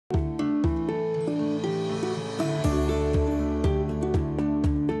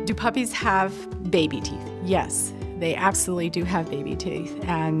Puppies have baby teeth, yes. They absolutely do have baby teeth,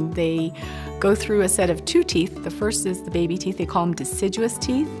 and they go through a set of 2 teeth. The first is the baby teeth. They call them deciduous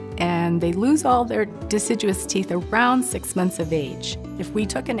teeth, and they lose all their deciduous teeth around 6 months of age. If we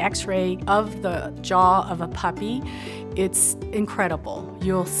took an x-ray of the jaw of a puppy, it's incredible.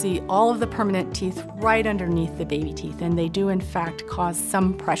 You'll see all of the permanent teeth right underneath the baby teeth, and they do in fact cause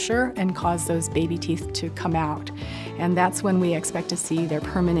some pressure and cause those baby teeth to come out. And that's when we expect to see their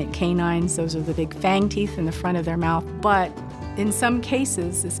permanent canines. Those are the big fang teeth in the front of their mouth. But in some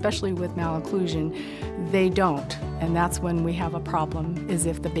cases, especially with malocclusion, they don't. And that's when we have a problem, is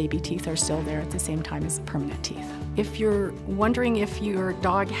if the baby teeth are still there at the same time as the permanent teeth. If you're wondering if your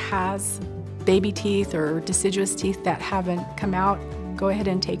dog has baby teeth or deciduous teeth that haven't come out, go ahead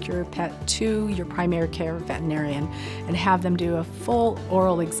and take your pet to your primary care veterinarian and have them do a full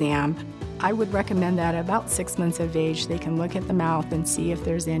oral exam. I would recommend that at about 6 months of age, they can look at the mouth and see if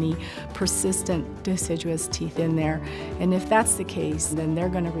there's any persistent deciduous teeth in there. And if that's the case, then they're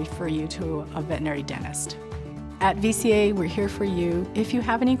going to refer you to a veterinary dentist. At VCA, we're here for you. If you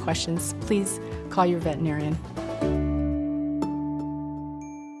have any questions, please call your veterinarian.